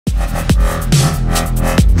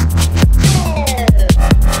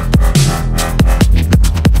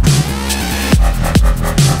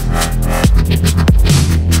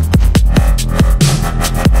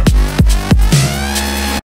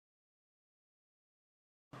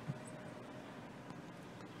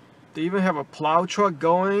They even have a plow truck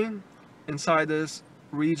going inside this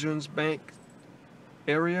Regions Bank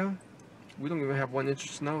area. We don't even have 1 inch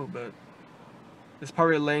of snow, but it's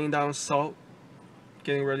probably laying down salt,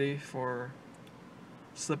 getting ready for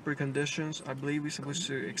slippery conditions. I believe we're supposed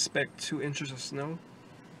to expect 2 inches of snow.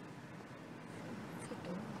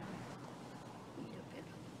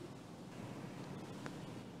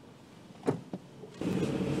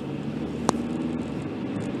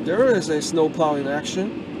 There is a snow plow in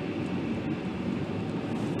action.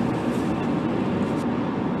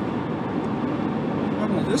 What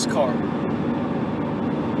happened to this car?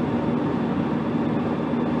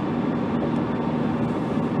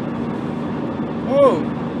 Oh,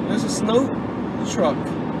 there's a snow truck,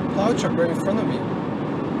 plow truck right in front of me.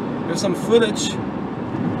 There's some footage.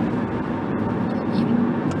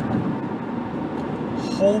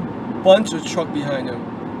 Whole bunch of truck behind him.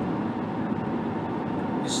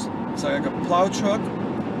 It's like a plow truck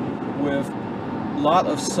with a lot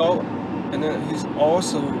of salt, and then he's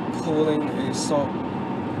also pulling a salt.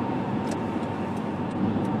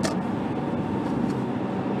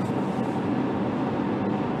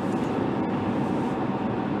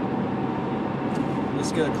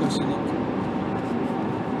 Let's get a closer look.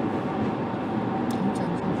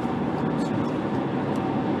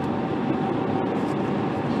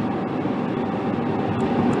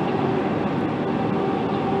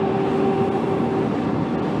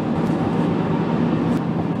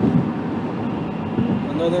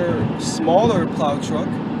 Another smaller plow truck.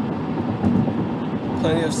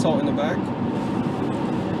 Plenty of salt in the back.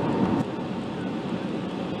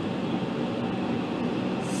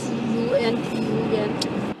 CUNTUN 388，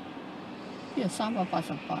这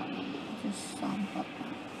388，这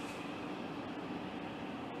388。